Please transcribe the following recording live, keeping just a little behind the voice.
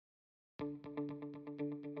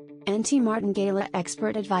Antimartingala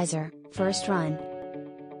Expert Advisor, first run.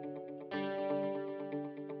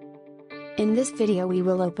 In this video we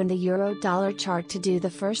will open the Euro-Dollar chart to do the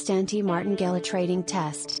first Antimartingala trading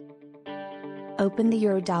test. Open the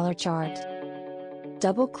Euro-Dollar chart.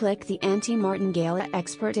 Double-click the Antimartingala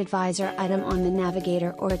Expert Advisor item on the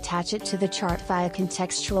navigator or attach it to the chart via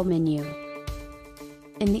contextual menu.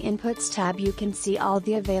 In the Inputs tab you can see all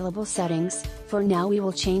the available settings. For now we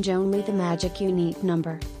will change only the magic unique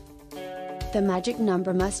number. The magic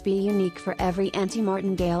number must be unique for every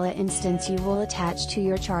Antimartingala instance you will attach to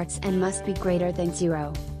your charts and must be greater than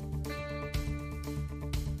 0.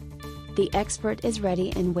 The expert is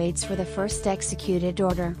ready and waits for the first executed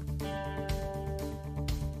order.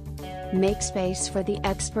 Make space for the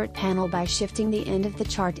expert panel by shifting the end of the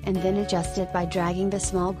chart and then adjust it by dragging the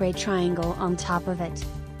small gray triangle on top of it.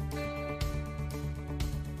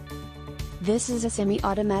 This is a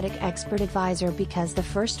semi-automatic expert advisor because the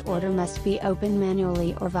first order must be opened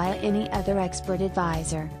manually or via any other expert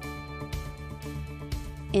advisor.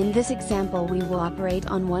 In this example we will operate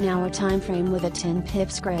on 1 hour time frame with a 10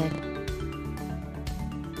 pips grid.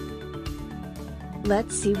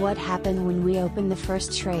 Let's see what happened when we open the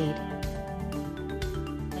first trade.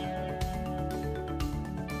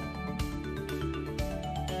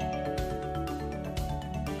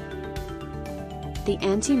 The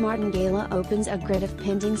Antimartingala opens a grid of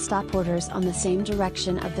pending stop orders on the same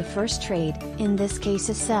direction of the first trade, in this case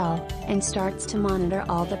a sell, and starts to monitor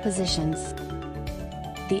all the positions.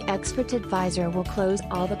 The expert advisor will close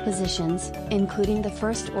all the positions, including the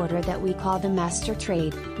first order that we call the master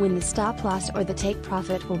trade, when the stop loss or the take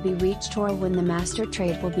profit will be reached or when the master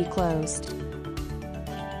trade will be closed.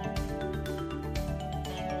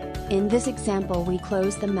 In this example we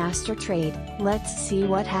close the master trade. Let's see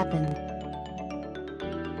what happened.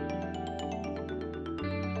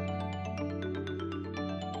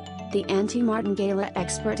 The Antimartingala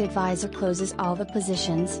Expert Advisor closes all the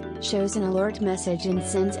positions, shows an alert message and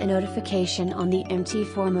sends a notification on the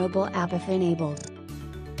MT4 mobile app if enabled.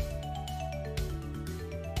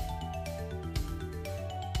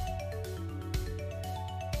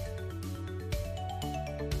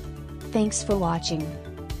 Thanks for watching.